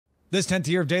This 10th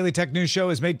year of Daily Tech News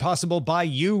Show is made possible by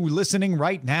you listening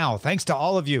right now. Thanks to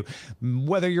all of you.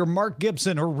 Whether you're Mark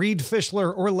Gibson or Reed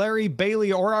Fischler or Larry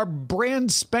Bailey or our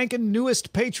brand spanking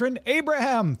newest patron,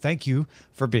 Abraham, thank you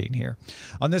for being here.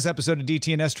 On this episode of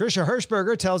DTNS, Trisha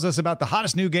Hershberger tells us about the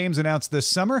hottest new games announced this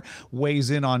summer, weighs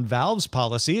in on Valve's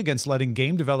policy against letting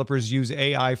game developers use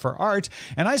AI for art,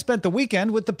 and I spent the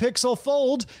weekend with the Pixel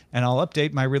Fold, and I'll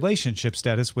update my relationship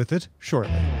status with it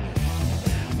shortly.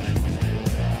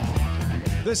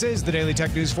 This is the Daily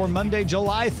Tech News for Monday,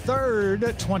 July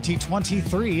 3rd,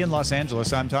 2023 in Los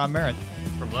Angeles. I'm Tom Merritt.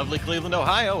 From lovely Cleveland,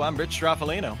 Ohio, I'm Rich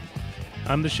Stroffolino.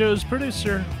 I'm the show's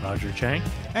producer, Roger Chang.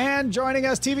 And joining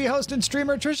us, TV host and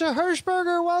streamer Trisha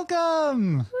Hershberger.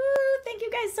 Welcome. Woo, thank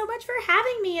you guys so much for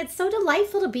having me. It's so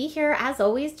delightful to be here, as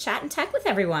always, chatting tech with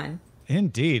everyone.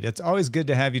 Indeed. It's always good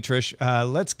to have you, Trish.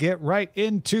 Let's get right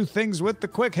into things with the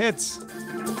quick hits.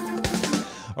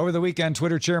 Over the weekend,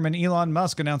 Twitter chairman Elon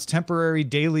Musk announced temporary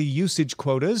daily usage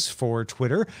quotas for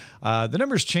Twitter. The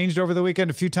numbers changed over the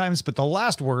weekend a few times, but the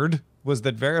last word was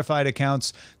that verified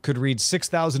accounts could read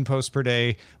 6,000 posts per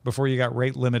day before you got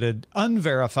rate limited.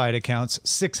 Unverified accounts,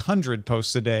 600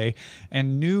 posts a day.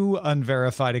 And new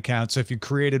unverified accounts, so if you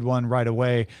created one right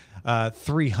away,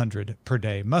 300 per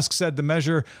day. Musk said the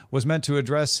measure was meant to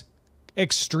address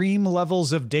extreme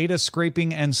levels of data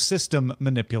scraping and system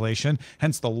manipulation,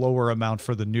 hence the lower amount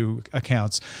for the new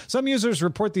accounts. Some users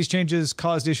report these changes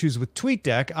caused issues with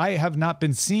TweetDeck. I have not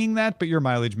been seeing that, but your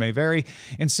mileage may vary.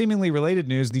 In seemingly related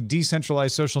news, the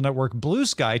decentralized social network Blue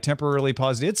Sky temporarily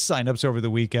paused its signups over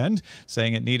the weekend,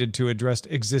 saying it needed to address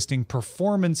existing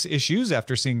performance issues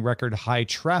after seeing record high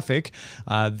traffic.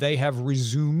 They have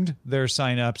resumed their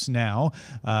signups now.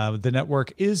 The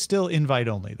network is still invite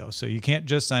only, though, so you can't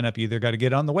just sign up. Either got to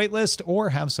get on the wait list or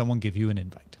have someone give you an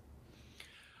invite.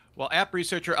 Well, app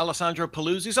researcher Alessandro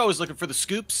Paluzzi is always looking for the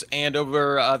scoops, and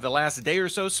over the last day or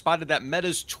so spotted that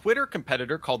Meta's Twitter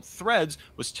competitor called Threads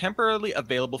was temporarily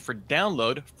available for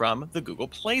download from the Google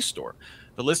Play Store.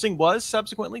 The listing was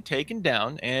subsequently taken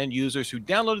down, and users who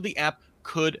downloaded the app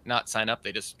could not sign up.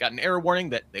 They just got an error warning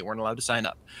that they weren't allowed to sign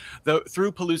up. Though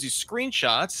through Paluzzi's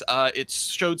screenshots, it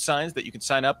showed signs that you can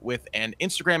sign up with an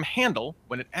Instagram handle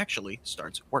when it actually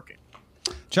starts working.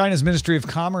 China's Ministry of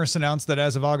Commerce announced that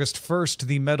as of August 1st,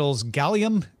 the metals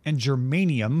gallium and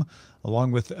germanium,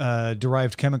 along with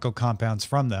derived chemical compounds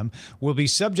from them, will be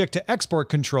subject to export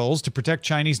controls to protect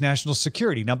Chinese national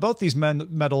security. Now, both these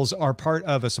metals are part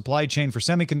of a supply chain for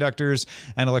semiconductors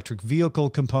and electric vehicle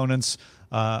components,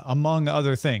 among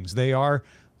other things. They are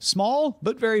small,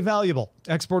 but very valuable.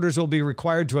 Exporters will be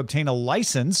required to obtain a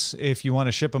license if you want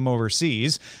to ship them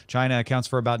overseas. China accounts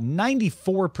for about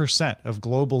 94% of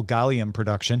global gallium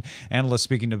production. Analysts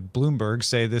speaking to Bloomberg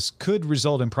say this could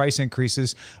result in price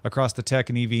increases across the tech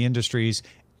and EV industries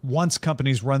once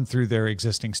companies run through their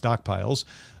existing stockpiles,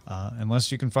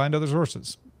 unless you can find other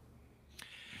sources.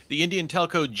 The Indian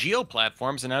telco Jio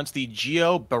Platforms announced the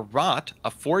Jio Bharat,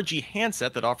 a 4G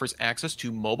handset that offers access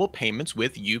to mobile payments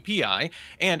with UPI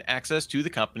and access to the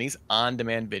company's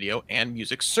on-demand video and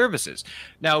music services.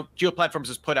 Now, Jio Platforms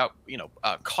has put out,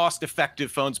 cost-effective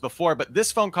phones before, but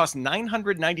this phone costs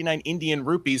 999 Indian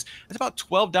rupees. That's about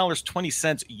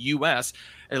 $12.20 US.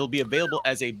 It'll be available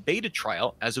as a beta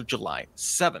trial as of July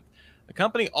 7th. The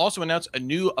company also announced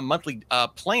a monthly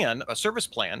plan, a service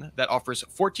plan that offers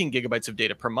 14 gigabytes of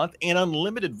data per month and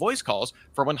unlimited voice calls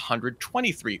for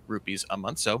 123 rupees a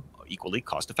month, so equally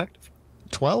cost effective.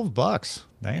 $12.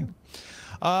 Dang.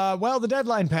 Well, the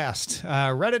deadline passed.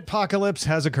 Reddit apocalypse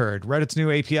has occurred. Reddit's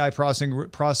new API pricing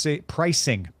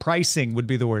would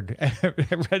be the word.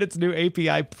 Reddit's new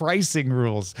API pricing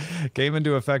rules came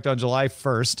into effect on July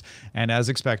 1st. And as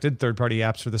expected, third-party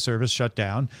apps for the service shut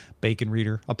down. Bacon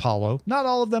Reader, Apollo, not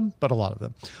all of them, but a lot of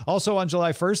them. Also on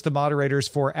July 1st, the moderators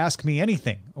for Ask Me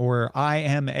Anything, or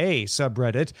IMA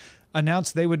subreddit,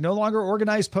 announced they would no longer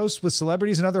organize posts with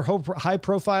celebrities and other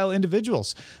high-profile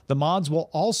individuals. The mods will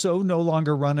also no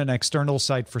longer run an external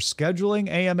site for scheduling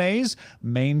AMAs,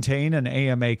 maintain an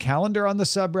AMA calendar on the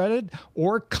subreddit,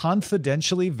 or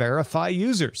confidentially verify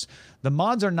users. The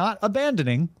mods are not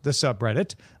abandoning the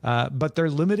subreddit, but they're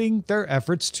limiting their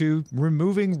efforts to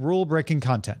removing rule-breaking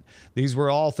content. These were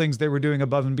all things they were doing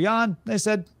above and beyond. They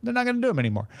said they're not going to do them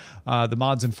anymore. The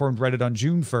mods informed Reddit on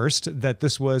June 1st that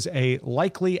this was a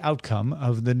likely outcome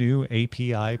of the new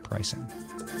API pricing.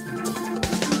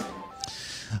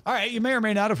 All right, you may or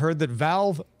may not have heard that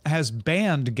Valve has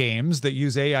banned games that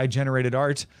use AI-generated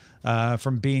art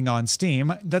from being on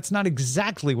Steam. That's not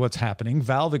exactly what's happening.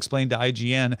 Valve explained to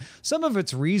IGN some of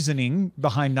its reasoning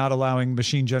behind not allowing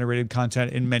machine-generated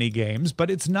content in many games,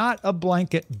 but it's not a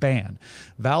blanket ban.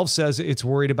 Valve says it's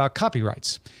worried about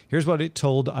copyrights. Here's what it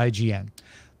told IGN.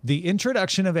 The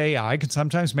introduction of AI can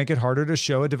sometimes make it harder to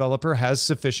show a developer has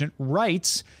sufficient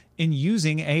rights in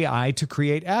using AI to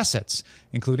create assets,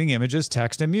 including images,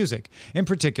 text, and music. In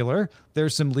particular,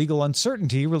 there's some legal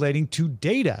uncertainty relating to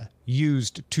data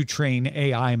used to train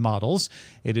AI models.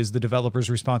 It is the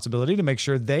developer's responsibility to make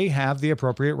sure they have the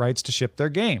appropriate rights to ship their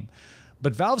game.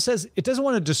 But Valve says it doesn't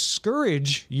want to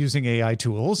discourage using AI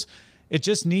tools. It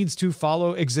just needs to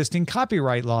follow existing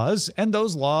copyright laws, and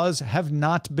those laws have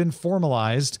not been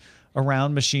formalized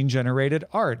around machine-generated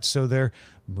art. So they're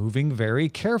moving very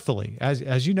carefully.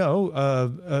 As you know,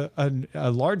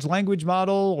 a large language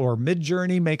model or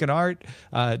Midjourney making art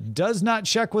does not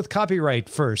check with copyright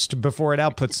first before it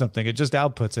outputs something. It just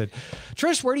outputs it.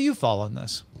 Trish, where do you fall on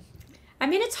this? I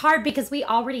mean, it's hard because we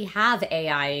already have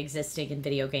AI existing in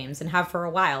video games and have for a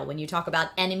while. When you talk about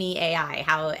enemy AI,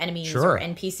 how enemies or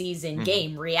NPCs in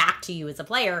game react to you as a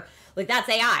player, like that's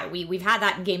AI. We've had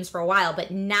that in games for a while, but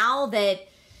now that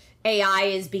AI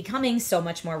is becoming so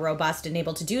much more robust and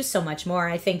able to do so much more,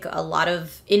 I think a lot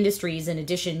of industries, in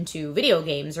addition to video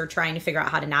games, are trying to figure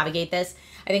out how to navigate this.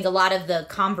 I think a lot of the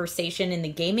conversation in the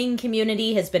gaming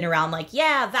community has been around like,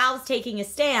 yeah, Valve's taking a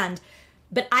stand.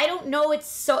 But I don't know,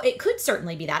 it could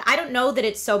certainly be that. I don't know that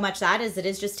it's so much that as it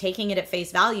is just taking it at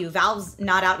face value. Valve's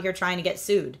not out here trying to get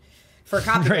sued for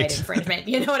copyright infringement.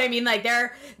 You know what I mean? Like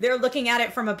they're looking at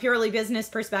it from a purely business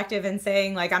perspective and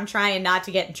saying like, I'm trying not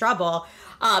to get in trouble.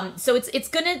 So it's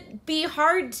going to be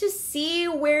hard to see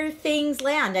where things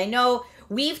land. I know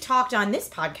we've talked on this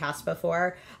podcast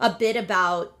before a bit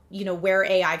about, you know, where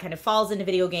AI kind of falls into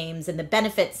video games and the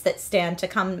benefits that stand to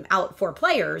come out for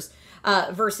players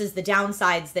versus the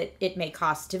downsides that it may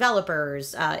cost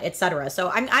developers, et cetera.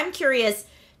 So I'm curious,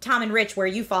 Tom and Rich, where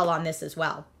you fall on this as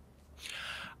well.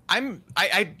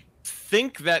 I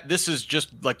think that this is just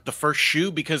like the first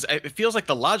shoe, because it feels like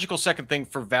the logical second thing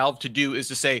for Valve to do is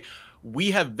to say,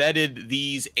 we have vetted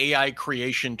these AI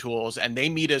creation tools and they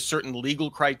meet a certain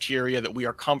legal criteria that we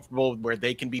are comfortable where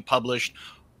they can be published,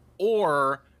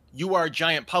 or you are a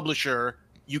giant publisher.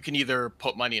 You can either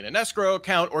put money in an escrow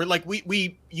account, or like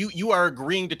you are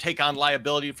agreeing to take on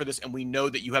liability for this, and we know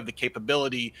that you have the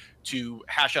capability to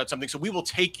hash out something. So we will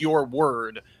take your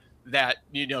word that,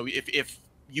 you know, if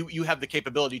you have the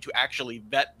capability to actually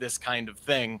vet this kind of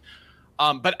thing.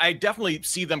 But I definitely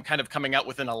see them kind of coming out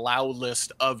with an allow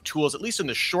list of tools, at least in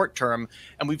the short term.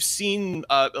 And we've seen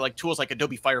like tools like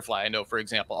Adobe Firefly, I know, for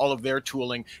example, all of their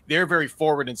tooling, they're very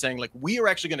forward in saying like, we are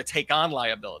actually going to take on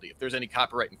liability if there's any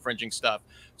copyright infringing stuff.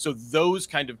 So those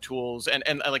kind of tools and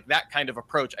like that kind of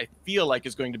approach, I feel like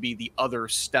is going to be the other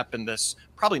step in this,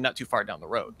 probably not too far down the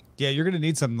road. Yeah, you're going to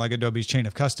need something like Adobe's chain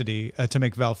of custody to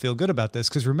make Valve feel good about this.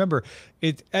 Because remember,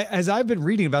 as I've been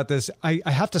reading about this, I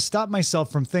have to stop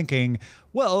myself from thinking,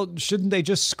 well, shouldn't they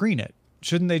just screen it?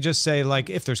 Shouldn't they just say,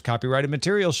 like, if there's copyrighted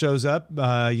material shows up,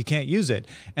 you can't use it?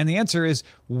 And the answer is,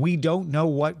 we don't know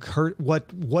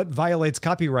what violates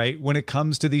copyright when it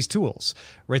comes to these tools.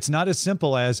 Where it's not as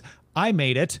simple as, I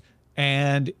made it,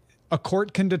 and a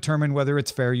court can determine whether it's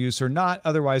fair use or not.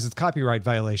 Otherwise, it's copyright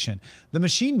violation. The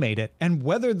machine made it, and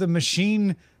whether the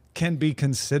machine can be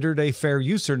considered a fair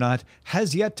use or not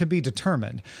has yet to be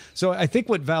determined. So I think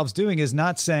what Valve's doing is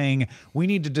not saying we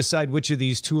need to decide which of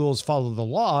these tools follow the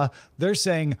law. They're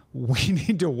saying we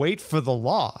need to wait for the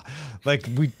law. Like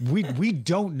we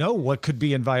don't know what could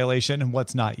be in violation and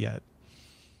what's not yet.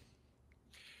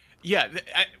 Yeah,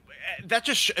 that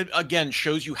just again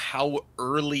shows you how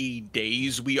early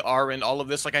days we are in all of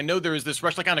this. Like, I know there is this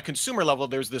rush, like on a consumer level,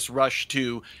 there's this rush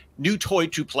to new toy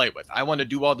to play with. I want to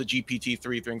do all the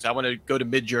GPT-3 things. I want to go to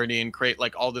Midjourney and create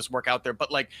like all this work out there.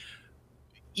 But like,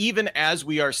 even as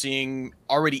we are seeing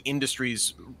already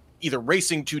industries either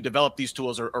racing to develop these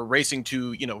tools or racing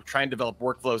to, you know, try and develop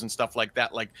workflows and stuff like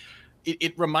that, like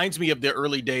it reminds me of the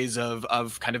early days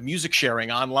of kind of music sharing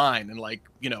online. And like,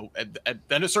 you know, then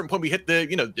at a certain point we hit the,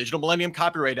 you know, Digital Millennium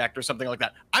Copyright Act or something like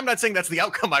that. I'm not saying that's the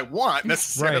outcome I want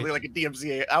necessarily, like a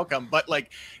DMCA outcome, but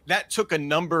like that took a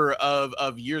number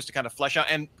of years to kind of flesh out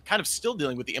and kind of still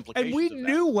dealing with the implications. And we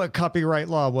knew what copyright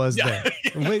law was there.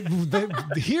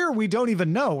 Here we don't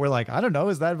even know. We're like, I don't know.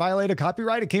 Is that violate a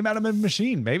copyright? It came out of a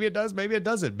machine. Maybe it does. Maybe it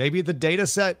doesn't. Maybe the data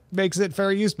set makes it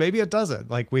fair use. Maybe it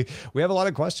doesn't. Like we have a lot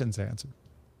of questions to answer.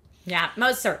 Yeah,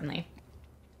 most certainly.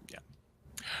 Yeah.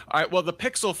 All right. Well, the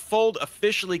Pixel Fold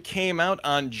officially came out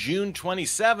on June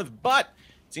 27th, but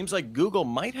seems like Google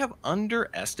might have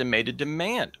underestimated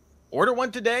demand. Order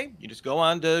one today. You just go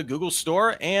on to Google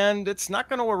Store, and it's not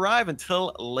going to arrive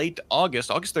until late August.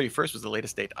 August 31st was the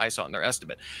latest date I saw in their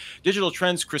estimate. Digital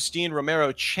Trends' Christine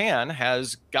Romero Chan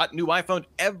has got new iPhone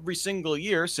every single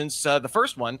year since the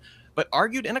first one, but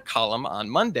argued in a column on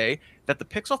Monday that the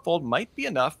Pixel Fold might be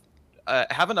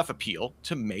have enough appeal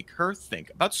to make her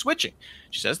think about switching.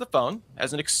 She says the phone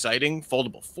has an exciting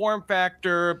foldable form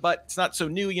factor, but it's not so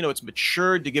new. It's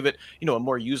matured to give it, a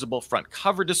more usable front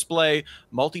cover display.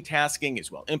 Multitasking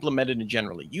is well implemented and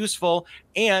generally useful,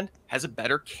 and has a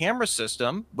better camera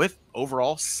system with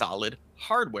overall solid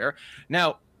hardware.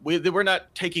 Now, we're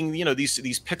not taking,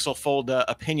 these Pixel Fold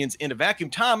opinions in a vacuum.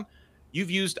 Tom,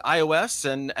 you've used iOS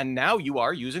and now you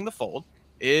are using the Fold.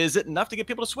 Is it enough to get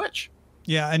people to switch?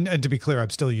 Yeah, and to be clear,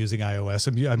 I'm still using iOS.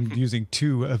 I'm using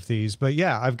 2 of these, but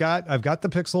yeah, I've got the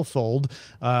Pixel Fold.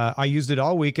 I used it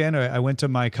all weekend. I went to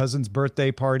my cousin's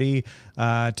birthday party,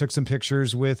 took some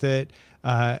pictures with it,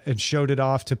 and showed it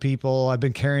off to people. I've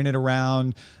been carrying it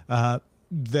around.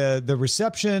 The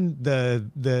reception,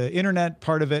 the internet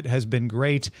part of it has been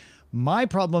great. My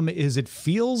problem is it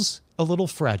feels a little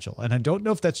fragile. And I don't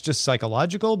know if that's just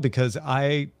psychological, because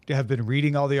I have been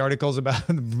reading all the articles about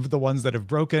the ones that have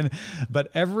broken. But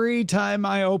every time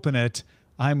I open it,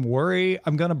 I'm worried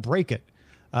I'm going to break it.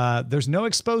 There's no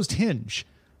exposed hinge.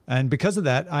 And because of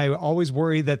that, I always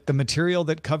worry that the material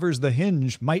that covers the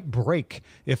hinge might break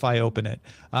if I open it.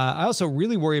 I also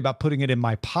really worry about putting it in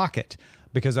my pocket,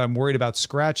 because I'm worried about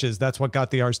scratches. That's what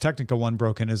got the Ars Technica one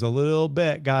broken, is a little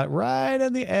bit got right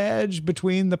on the edge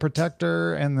between the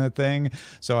protector and the thing.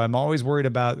 So I'm always worried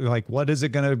about, like, what is it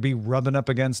going to be rubbing up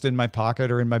against in my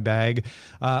pocket or in my bag?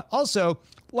 Also,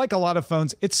 like a lot of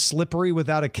phones, it's slippery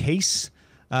without a case.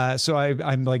 So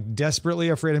I'm like desperately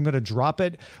afraid I'm going to drop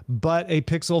it. But a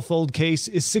Pixel Fold case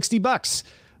is $60.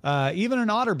 Even an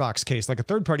OtterBox case, like a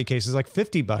third-party case, is like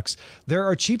 $50. There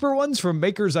are cheaper ones from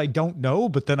makers I don't know,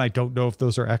 but then I don't know if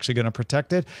those are actually going to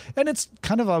protect it. And it's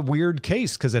kind of a weird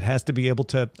case because it has to be able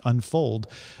to unfold.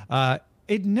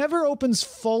 It never opens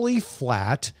fully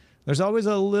flat. There's always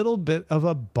a little bit of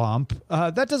a bump.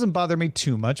 That doesn't bother me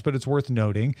too much, but it's worth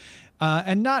noting.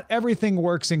 And not everything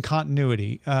works in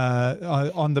continuity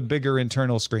on the bigger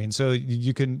internal screen. So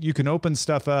you can open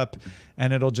stuff up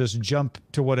and it'll just jump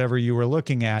to whatever you were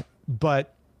looking at.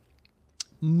 But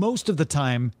most of the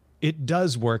time it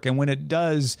does work. And when it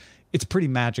does, it's pretty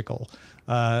magical.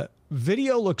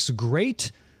 Video looks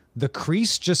great. The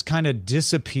crease just kind of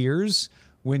disappears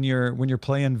when you're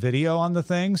playing video on the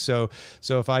thing. So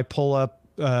if I pull up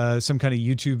some kind of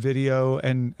YouTube video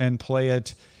and play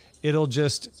it, it'll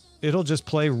just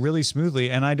play really smoothly,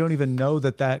 and I don't even know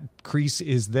that crease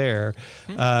is there.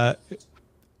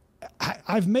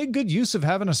 I've made good use of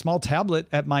having a small tablet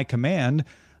at my command.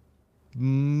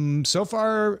 So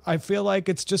far, I feel like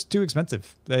it's just too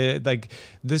expensive. Like,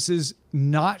 this is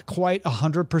not quite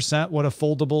 100% what a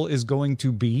foldable is going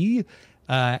to be.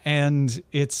 And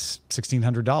it's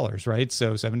 $1,600, right?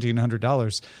 So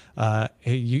 $1,700.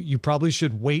 You probably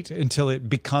should wait until it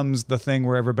becomes the thing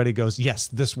where everybody goes, yes,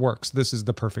 this works. This is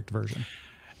the perfect version.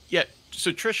 Yeah.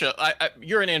 So Trisha,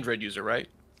 you're an Android user, right?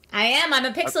 I am. I'm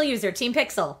a Pixel user, Team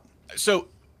Pixel. So,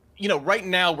 right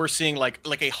now we're seeing like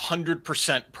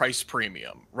 100% price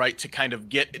premium, right? To kind of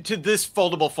get to this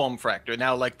foldable foam factor.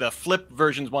 Now, like the flip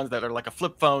versions, ones that are like a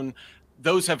flip phone,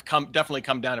 those have definitely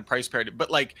come down in price parity.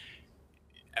 But like,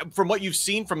 from what you've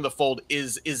seen from the Fold,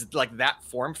 is like that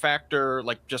form factor,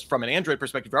 like just from an Android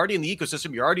perspective, you're already in the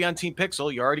ecosystem, you're already on Team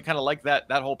Pixel, you already kind of like that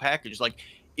whole package. Like,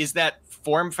 is that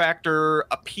form factor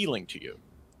appealing to you?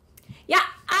 Yeah,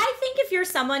 I think if you're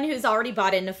someone who's already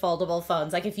bought into foldable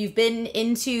phones, like if you've been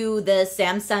into the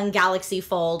Samsung Galaxy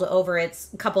Fold over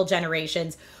its couple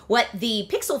generations, what the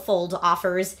Pixel Fold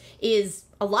offers is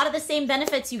a lot of the same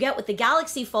benefits you get with the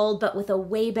Galaxy Fold, but with a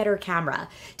way better camera.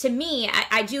 To me,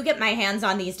 I do get my hands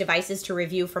on these devices to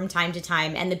review from time to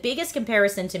time, and the biggest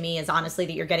comparison to me is honestly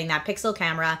that you're getting that Pixel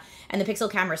camera and the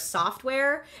Pixel camera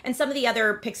software and some of the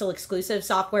other Pixel exclusive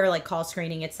software like call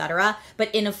screening, etc.,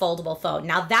 but in a foldable phone.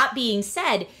 Now, that being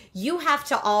said, you have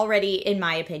to already, in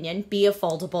my opinion, be a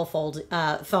foldable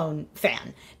phone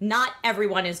fan. Not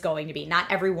everyone is going to be.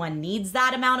 Not everyone needs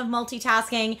that amount of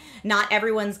multitasking. Not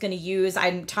everyone's going to use...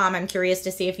 Tom, I'm curious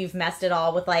to see if you've messed at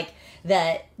all with like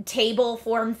the table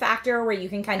form factor where you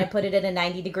can kind of put it at a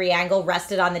 90-degree angle,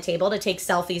 rest it on the table to take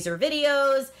selfies or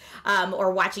videos,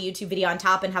 or watch a YouTube video on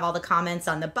top and have all the comments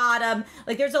on the bottom.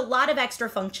 Like, there's a lot of extra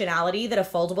functionality that a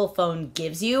foldable phone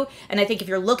gives you. And I think if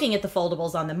you're looking at the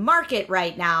foldables on the market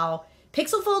right now,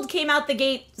 Pixel Fold came out the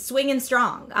gate swinging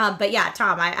strong. But yeah,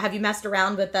 Tom, have you messed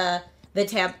around with the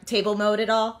table mode at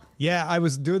all? Yeah, I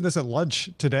was doing this at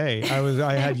lunch today.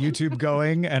 I had YouTube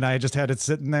going, and I just had it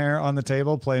sitting there on the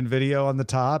table playing video on the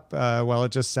top while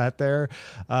it just sat there.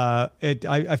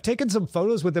 I've taken some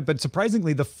photos with it, but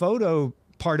surprisingly, the photo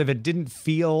part of it didn't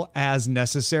feel as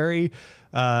necessary.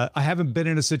 I haven't been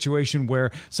in a situation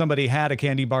where somebody had a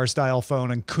candy bar style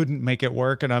phone and couldn't make it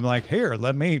work, and I'm like, here,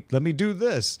 let me do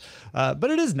this.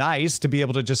 But it is nice to be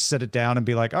able to just sit it down and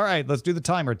be like, all right, let's do the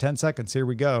timer, 10 seconds, here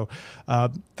we go.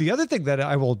 The other thing that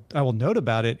I will note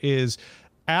about it is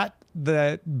at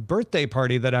the birthday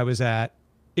party that I was at,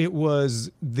 it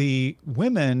was the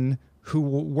women who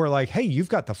were like, hey, you've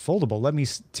got the foldable. Let me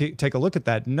take a look at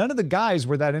that. None of the guys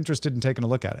were that interested in taking a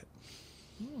look at it.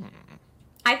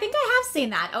 I think I have seen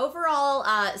that. Overall,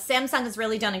 Samsung has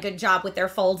really done a good job with their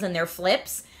folds and their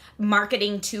flips,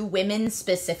 marketing to women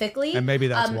specifically. And maybe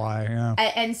that's why, yeah.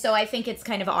 And so I think it's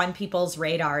kind of on people's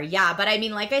radar. Yeah, but I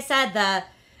mean, like I said,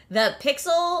 the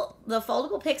Pixel, the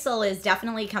foldable Pixel is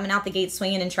definitely coming out the gate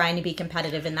swinging and trying to be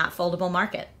competitive in that foldable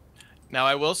market. Now,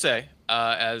 I will say,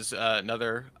 as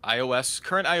another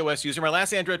current iOS user, my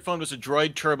last Android phone was a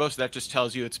Droid Turbo, so that just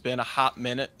tells you it's been a hot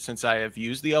minute since I have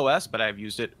used the OS, but I've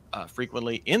used it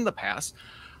frequently in the past.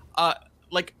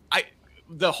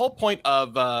 The whole point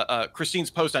of Christine's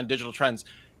post on Digital Trends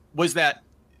was that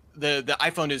the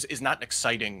iPhone is not an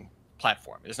exciting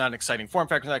platform. It's not an exciting form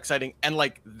factor. It's not exciting, and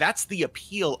like that's the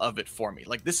appeal of it for me.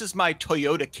 Like this is my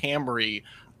Toyota Camry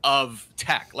of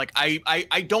tech. Like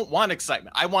I don't want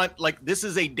excitement. I want, like, this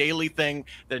is a daily thing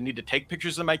that I need to take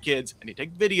pictures of my kids. I need to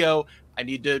take video. I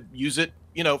need to use it,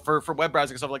 you know, for web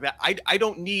browsing and stuff like that. I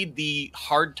don't need the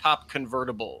hard top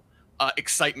convertible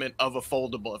excitement of a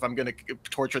foldable if I'm going to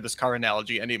torture this car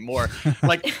analogy anymore.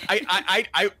 Like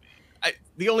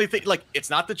the only thing, like,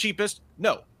 it's not the cheapest,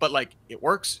 no, but like it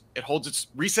works, it holds its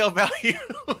resale value.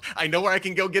 I know where I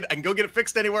can go get it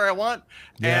fixed anywhere I want.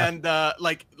 Yeah. And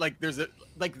there's a,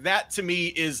 like, that to me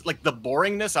is like the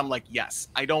boringness. I'm like, yes,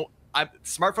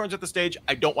 smartphones at the stage,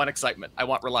 I don't want excitement, I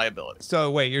want reliability. So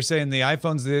wait, you're saying the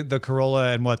iPhone's the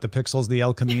Corolla and what, the Pixel's the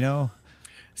El Camino?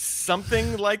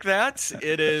 Something like that.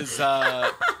 It is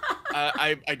I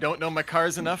don't know my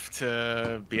cars enough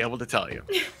to be able to tell you.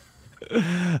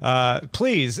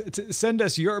 Please send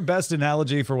us your best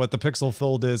analogy for what the Pixel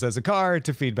Fold is as a car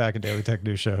to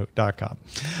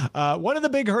feedback@dailytechnewsshow.com. One of the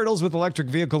big hurdles with electric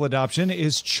vehicle adoption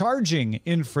is charging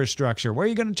infrastructure. Where are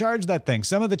you going to charge that thing?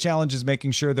 Some of the challenge is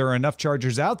making sure there are enough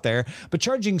chargers out there, but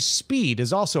charging speed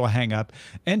is also a hang-up.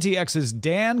 NTX's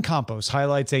Dan Campos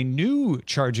highlights a new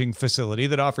charging facility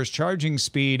that offers charging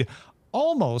speed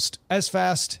almost as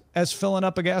fast as filling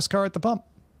up a gas car at the pump.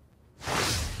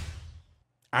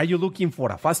 Are you looking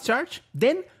for a fast charge?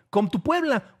 Then come to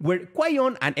Puebla, where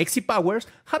Quayon and XC Powers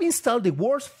have installed the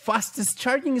world's fastest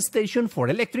charging station for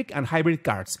electric and hybrid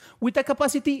cars, with a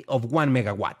capacity of 1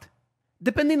 megawatt.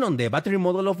 Depending on the battery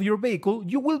model of your vehicle,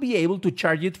 you will be able to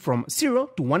charge it from 0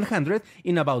 to 100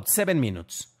 in about 7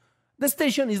 minutes. The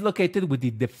station is located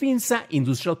within the Finza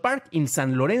Industrial Park in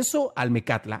San Lorenzo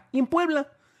Almecatla in Puebla,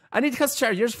 and it has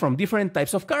chargers from different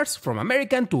types of cars, from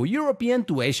American to European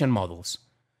to Asian models.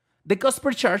 The cost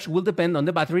per charge will depend on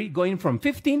the battery, going from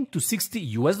 $15 to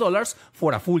 $60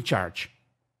 for a full charge.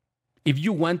 If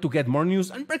you want to get more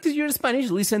news and practice your Spanish,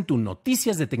 listen to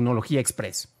Noticias de Tecnología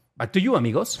Express. Back to you,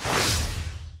 amigos.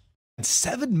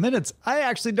 7 minutes. I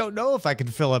actually don't know if I can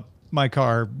fill up my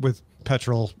car with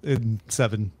petrol in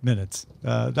 7 minutes.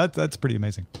 That's pretty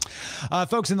amazing.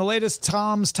 Folks, in the latest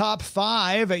Tom's Top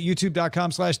 5 at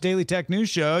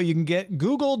youtube.com/dailytechnewsshow, you can get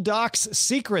Google Docs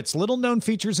secrets, little known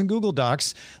features in Google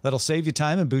Docs that'll save you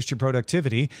time and boost your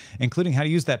productivity, including how to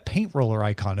use that paint roller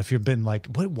icon. If you've been like,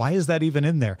 why is that even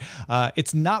in there?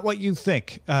 It's not what you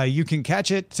think. You can catch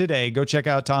it today. Go check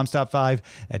out Tom's Top 5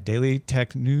 at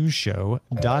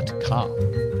dailytechnewsshow.com.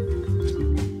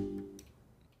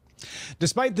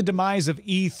 Despite the demise of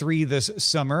E3 this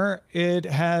summer, it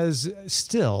has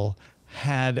still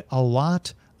had a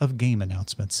lot of game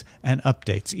announcements and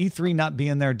updates. E3 not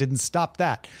being there didn't stop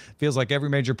that. Feels like every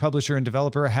major publisher and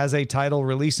developer has a title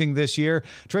releasing this year.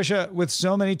 Trisha, with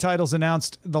so many titles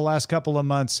announced the last couple of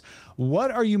months, what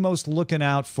are you most looking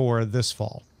out for this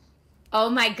fall? Oh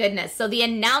my goodness. So the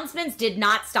announcements did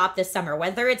not stop this summer,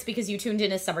 whether it's because you tuned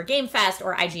in to Summer Game Fest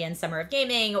or IGN Summer of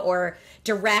Gaming or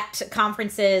direct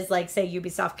conferences like, say,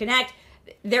 Ubisoft Connect,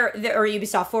 or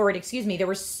Ubisoft Forward, excuse me. There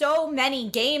were so many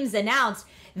games announced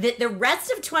that the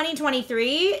rest of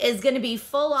 2023 is going to be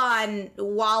full-on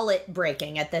wallet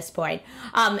breaking at this point.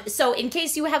 So in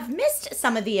case you have missed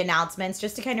some of the announcements,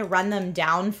 just to kind of run them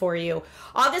down for you,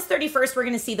 August 31st, we're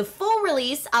going to see the full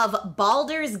release of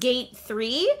Baldur's Gate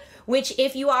 3, which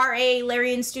if you are a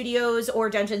Larian Studios or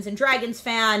Dungeons & Dragons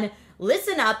fan,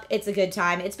 listen up. It's a good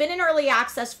time. It's been in early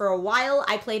access for a while.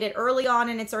 I played it early on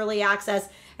in its early access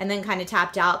and then kind of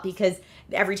tapped out because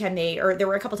every time there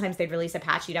were a couple times they'd release a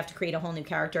patch, you'd have to create a whole new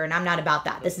character, and I'm not about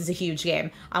that. This is a huge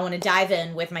game. I want to dive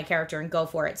in with my character and go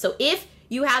for it. So if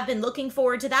you have been looking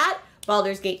forward to that,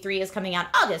 Baldur's Gate 3 is coming out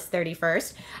August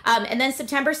 31st. And then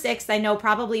September 6th, I know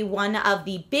probably one of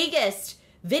the biggest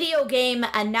video game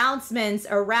announcements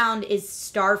around is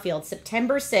Starfield.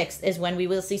 September 6th is when we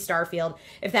will see Starfield.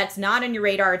 If that's not on your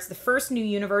radar, it's the first new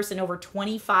universe in over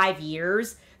 25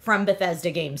 years from Bethesda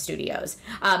Game Studios.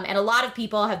 And a lot of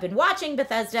people have been watching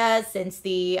Bethesda since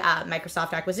the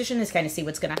Microsoft acquisition to kind of see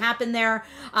what's going to happen there.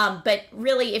 But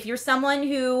really, if you're someone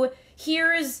who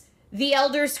hears The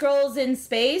Elder Scrolls in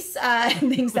space and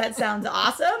thinks that sounds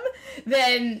awesome,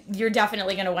 then you're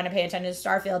definitely going to want to pay attention to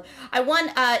Starfield. I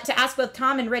want to ask both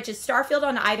Tom and Rich, is Starfield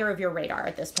on either of your radar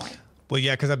at this point? Well,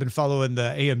 yeah, because I've been following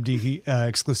the AMD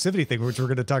exclusivity thing, which we're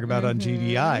going to talk about on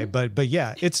GDI. But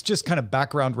yeah, it's just kind of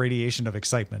background radiation of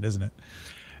excitement, isn't it?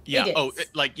 Yeah.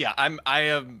 I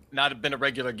have not been a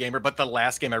regular gamer, but the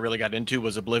last game I really got into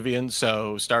was Oblivion.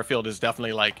 So Starfield is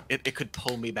definitely like it could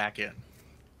pull me back in.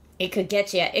 It could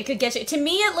get you. It could get you. To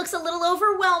me, it looks a little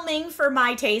overwhelming for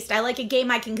my taste. I like a game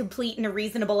I can complete in a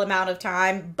reasonable amount of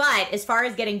time. But as far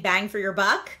as getting bang for your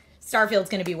buck, Starfield's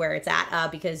going to be where it's at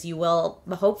because you will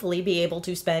hopefully be able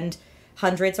to spend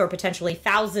hundreds or potentially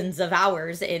thousands of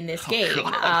hours in this game.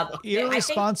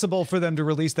 Irresponsible for them to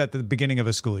release that at the beginning of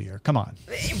a school year. Come on.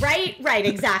 Right,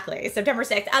 exactly. September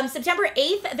 6th. September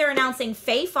 8th, they're announcing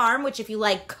Fae Farm, which if you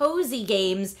like cozy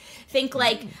games, think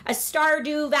like a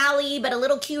Stardew Valley, but a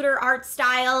little cuter art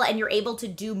style, and you're able to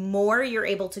do more. You're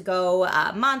able to go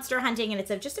monster hunting, and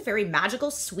it's just a very magical,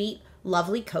 sweet,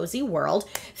 lovely, cozy world.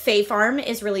 Fae Farm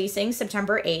is releasing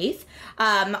September 8th.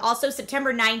 Also,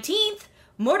 September 19th,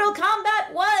 Mortal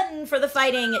Kombat 1 for the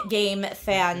fighting game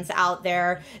fans out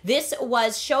there. This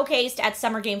was showcased at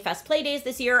Summer Game Fest Playdays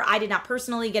this year. I did not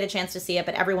personally get a chance to see it,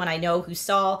 but everyone I know who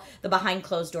saw the behind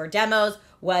closed door demos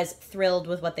was thrilled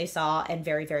with what they saw and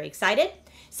very, very excited.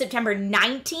 September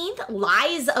 19th,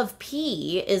 Lies of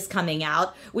P is coming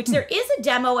out, which there is a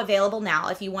demo available now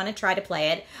if you want to try to play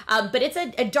it. But it's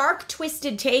a dark,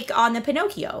 twisted take on the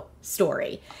Pinocchio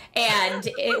story. And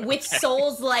with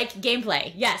Souls-like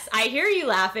gameplay. Yes, I hear you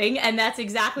laughing, and that's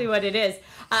exactly what it is.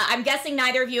 I'm guessing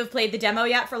neither of you have played the demo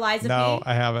yet for Lies of P? No,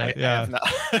 I haven't. I have not.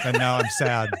 And now I'm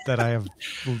sad that I have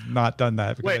not done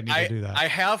that because I need to do that. I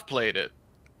have played it.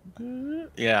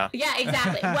 Yeah,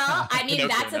 exactly. Well, I mean,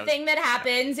 that's a thing that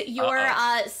happens. Your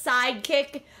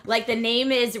sidekick, like the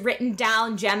name is written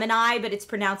down Gemini, but it's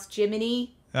pronounced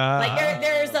Jiminy. Like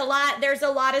there's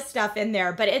a lot of stuff in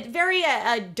there, but it's very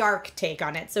a dark take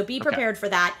on it. So be prepared for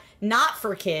that. Not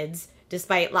for kids,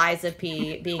 despite Lies of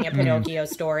P being a Pinocchio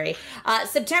story.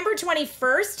 September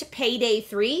 21st, Payday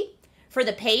 3. For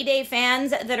the Payday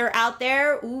fans that are out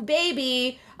there, ooh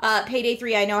baby, Payday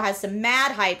 3 I know has some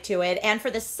mad hype to it. And for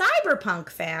the Cyberpunk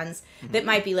fans that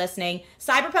might be listening,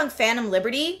 Cyberpunk Phantom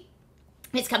Liberty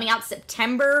is coming out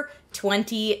September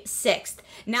 26th.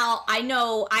 Now, I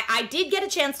know I did get a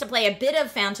chance to play a bit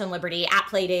of Phantom Liberty at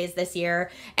Playdays this year,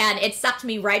 and it sucked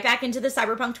me right back into the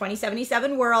Cyberpunk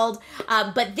 2077 world.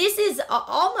 But this is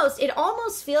it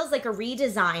almost feels like a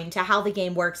redesign to how the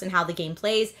game works and how the game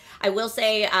plays. I will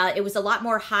say it was a lot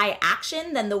more high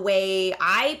action than the way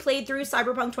I played through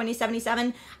Cyberpunk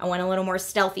 2077. I went a little more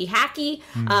stealthy, hacky,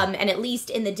 and at least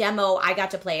in the demo I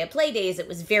got to play at Playdays, it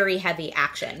was very heavy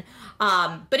action.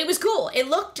 But it was cool. It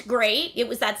looked great. It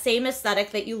was that same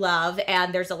aesthetic that you love,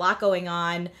 and there's a lot going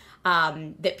on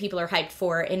that people are hyped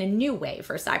for in a new way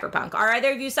for Cyberpunk. Are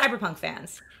either of you Cyberpunk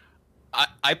fans?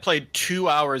 I played 2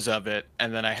 hours of it,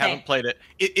 and then I haven't played it.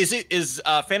 Is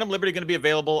Phantom Liberty going to be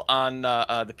available on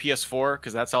the PS4?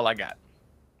 Because that's all I got.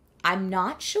 I'm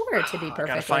not sure, to be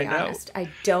perfectly honest. I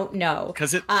don't know.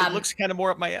 Because it looks kind of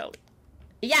more up my alley.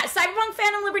 Yeah, Cyberpunk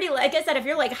Phantom Liberty, like I said, if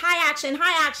you're like high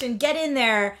action, get in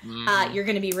there, you're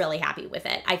going to be really happy with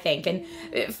it, I think. And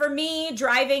for me,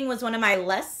 driving was one of my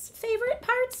less favorite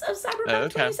parts of Cyberpunk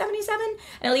 2077.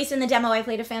 And at least in the demo I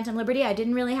played of Phantom Liberty, I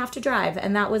didn't really have to drive,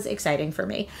 and that was exciting for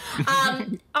me.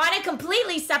 On a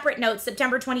completely separate note,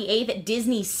 September 28th,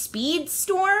 Disney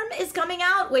Speedstorm is coming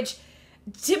out, which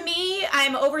to me,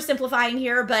 I'm oversimplifying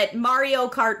here, but Mario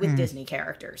Kart with Disney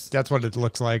characters. That's what it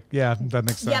looks like. Yeah, that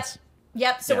makes sense.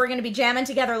 Yep, so we're going to be jamming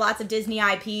together lots of Disney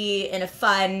IP in a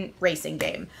fun racing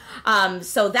game.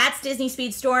 So that's Disney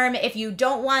Speedstorm. If you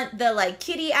don't want the like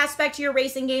kiddie aspect to your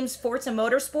racing games, Forza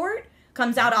Motorsport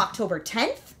comes out October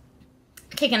 10th.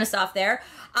 Kicking us off there.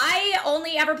 I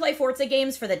only ever play Forza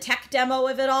games for the tech demo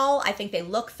of it all. I think they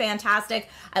look fantastic.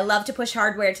 I love to push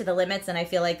hardware to the limits, and I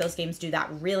feel like those games do that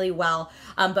really well.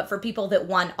 But for people that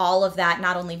want all of that,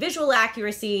 not only visual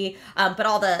accuracy, but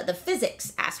all the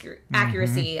physics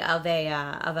accuracy of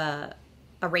a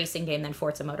racing game, then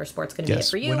Forza Motorsport's going to be it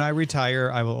for you. When I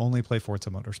retire, I will only play Forza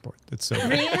Motorsport. It's so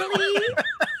really.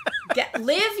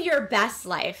 Live your best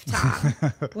life, Tom.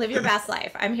 Live your best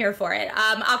life. I'm here for it.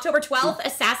 October 12th,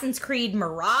 Assassin's Creed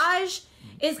Mirage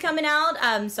is coming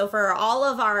out. So for all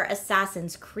of our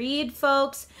Assassin's Creed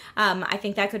folks, I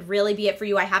think that could really be it for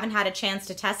you. I haven't had a chance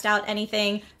to test out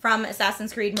anything from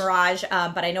Assassin's Creed Mirage,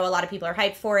 but I know a lot of people are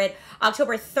hyped for it.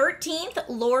 October 13th,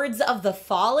 Lords of the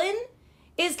Fallen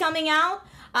is coming out.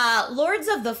 Lords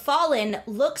of the Fallen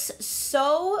looks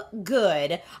so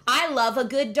good. I love a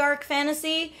good dark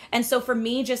fantasy, and so for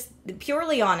me, just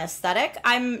purely on aesthetic,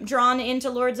 I'm drawn into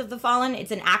Lords of the Fallen.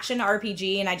 It's an action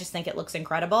RPG, and I just think it looks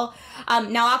incredible.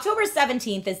 Now, October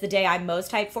 17th is the day I'm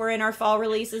most hyped for in our fall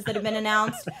releases that have been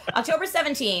announced. October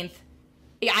 17th.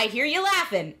 Yeah, I hear you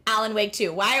laughing. Alan Wake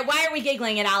 2. Why are we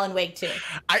giggling at Alan Wake 2?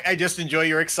 I just enjoy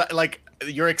your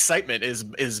your excitement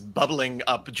is bubbling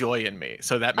up joy in me,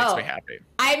 so that makes me happy.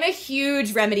 I'm a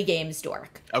huge Remedy Games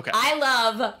dork. Okay. I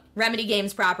love Remedy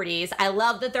Games properties. I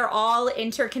love that they're all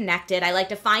interconnected. I like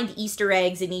to find Easter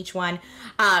eggs in each one.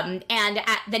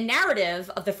 The narrative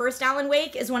of the first Alan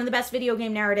Wake is one of the best video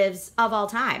game narratives of all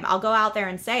time. I'll go out there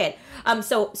and say it.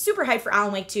 So super hyped for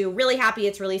Alan Wake 2. Really happy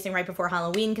it's releasing right before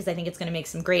Halloween because I think it's going to make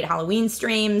some great Halloween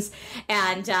streams.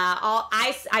 And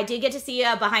I did get to see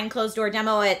a behind closed door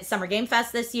demo at Summer Game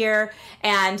Fest this year,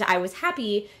 and I was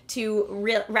happy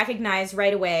to recognize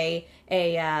right away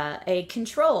a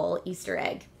Control Easter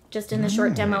egg just in the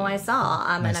short demo I saw.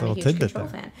 And I'm a huge Control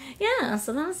fan. Yeah,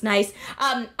 so that was nice.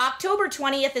 October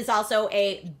 20th is also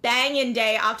a banging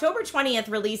day. October 20th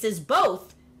releases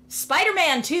both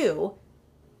Spider-Man 2.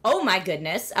 Oh my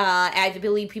goodness. I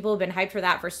believe people have been hyped for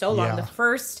that for so long. The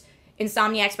first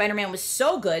Insomniac Spider-Man was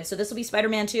so good, so this will be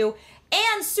Spider-Man 2.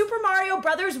 And Super Mario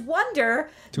Brothers Wonder,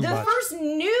 first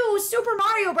new Super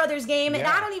Mario Brothers game, and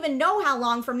I don't even know how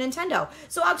long from Nintendo.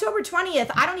 So October 20th,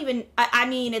 I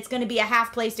mean, it's going to be a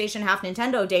half PlayStation, half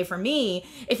Nintendo day for me.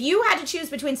 If you had to choose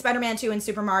between Spider-Man 2 and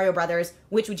Super Mario Brothers,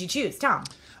 which would you choose, Tom?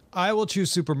 I will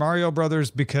choose Super Mario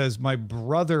Brothers because my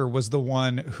brother was the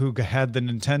one who had the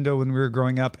Nintendo when we were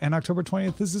growing up, and October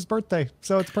 20th is his birthday,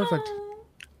 so it's perfect.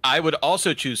 I would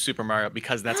also choose Super Mario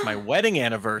because that's my wedding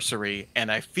anniversary,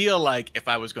 and I feel like if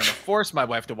I was going to force my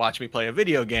wife to watch me play a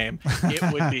video game, it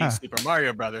would be Super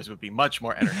Mario Brothers would be much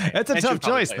more entertaining. That's a tough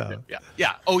choice, though.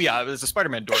 Yeah. Oh, yeah. It was a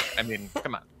Spider-Man dork. I mean,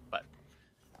 come on. But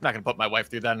I'm not going to put my wife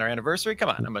through that on our anniversary. Come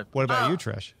on. What about you,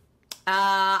 Trish?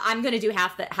 I'm going to do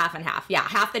half and half. Yeah,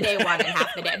 half the day one and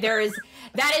half the day.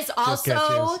 That is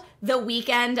also the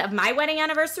weekend of my wedding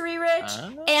anniversary, Rich,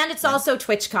 and it's also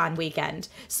TwitchCon weekend.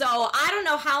 So I don't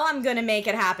know how I'm going to make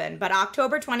it happen, but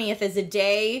October 20th is a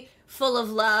day full of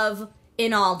love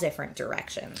in all different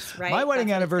directions, right? My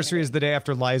wedding anniversary is the day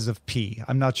after Lies of P.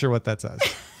 I'm not sure what that says.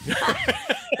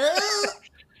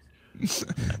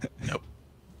 Nope.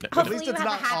 At least it's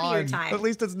not on. At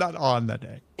least it's not on that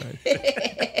day. Right?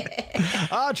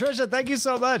 Trisha, thank you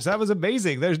so much. That was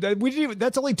amazing.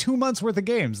 That's only 2 months worth of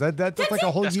games. That's like a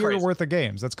whole year worth of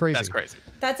games. That's crazy. That's crazy.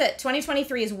 That's it.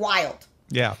 2023 is wild.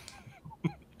 Yeah.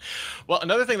 Well,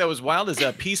 another thing that was wild is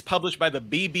a piece published by the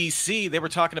BBC. They were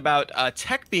talking about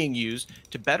tech being used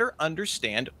to better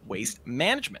understand waste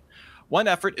management. One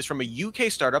effort is from a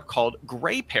UK startup called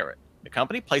Grey Parrot. The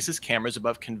company places cameras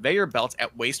above conveyor belts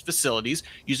at waste facilities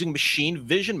using machine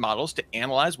vision models to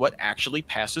analyze what actually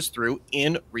passes through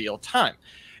in real time.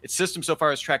 Its system so far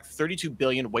has tracked 32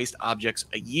 billion waste objects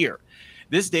a year.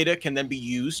 This data can then be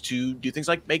used to do things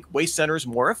like make waste centers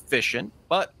more efficient,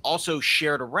 but also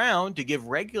shared around to give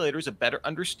regulators a better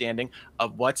understanding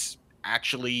of what's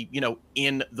actually,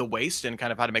 in the waste and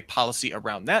kind of how to make policy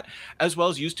around that, as well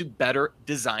as used to better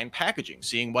design packaging.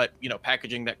 Seeing what,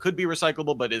 packaging that could be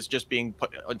recyclable but is just being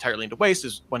put entirely into waste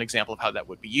is one example of how that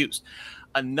would be used.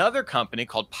 Another company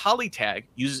called Polytag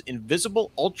uses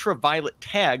invisible ultraviolet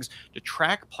tags to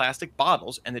track plastic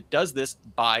bottles, and it does this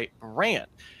by brand.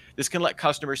 This can let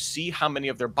customers see how many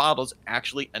of their bottles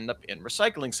actually end up in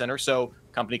recycling centers. So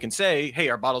company can say, hey,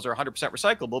 our bottles are 100%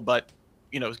 recyclable, but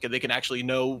they can actually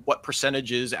know what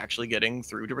percentage is actually getting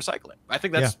through to recycling. I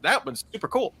think that one's super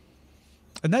cool.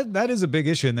 And that is a big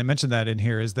issue, and they mentioned that in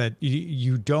here, is that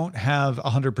you don't have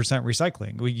 100%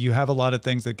 recycling. You have a lot of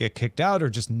things that get kicked out or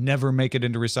just never make it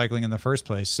into recycling in the first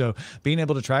place. So being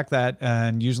able to track that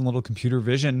and using a little computer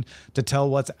vision to tell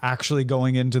what's actually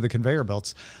going into the conveyor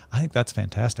belts, I think that's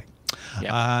fantastic.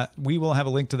 We will have a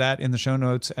link to that in the show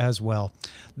notes as well.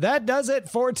 That does it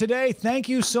for today. Thank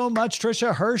you so much,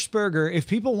 Trisha Hershberger. If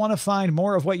people want to find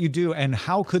more of what you do, and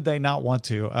how could they not want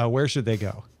to, where should they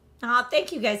go? Oh,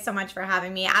 thank you guys so much for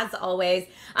having me. As always,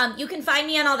 you can find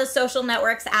me on all the social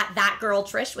networks at That Girl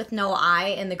Trish with no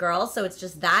I in the girl. So it's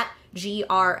just that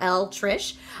GRL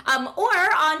Trish,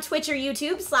 or on Twitch or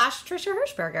YouTube /Trisha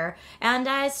Hershberger. And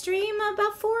I stream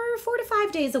about 4 to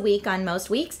 5 days a week on most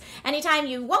weeks. Anytime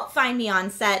you won't find me on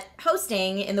set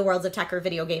hosting in the worlds of tech or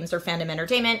video games or fandom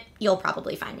entertainment, you'll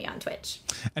probably find me on Twitch.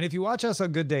 And if you watch us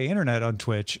on Good Day Internet on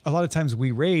Twitch, a lot of times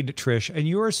we raid Trish, and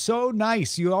you are so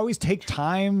nice. You always take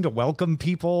time to welcome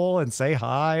people and say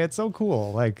hi. It's so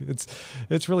cool. Like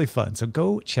it's really fun. So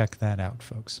go check that out,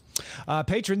 folks.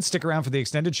 Patrons, stick around for the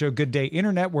extended show Good Day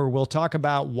Internet, where we'll talk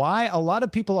about why a lot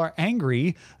of people are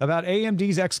angry about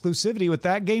AMD's exclusivity with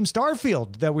that game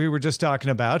Starfield that we were just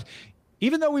talking about,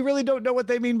 even though we really don't know what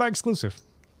they mean by exclusive.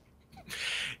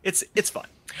 It's fun.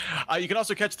 You can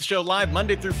also catch the show live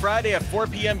Monday through Friday at 4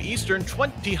 p.m. Eastern,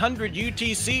 2000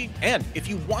 UTC. And if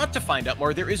you want to find out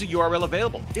more, there is a URL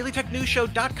available,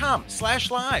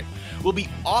 dailytechnewsshow.com/live. We'll be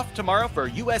off tomorrow for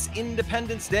U.S.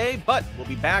 Independence Day, but we'll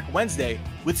be back Wednesday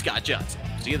with Scott Johnson.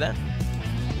 See you then.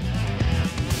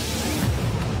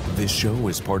 This show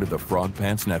is part of the Frog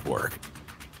Pants Network.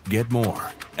 Get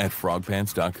more at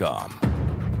frogpants.com.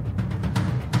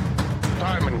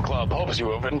 Diamond Club hopes you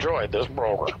have enjoyed this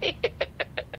program.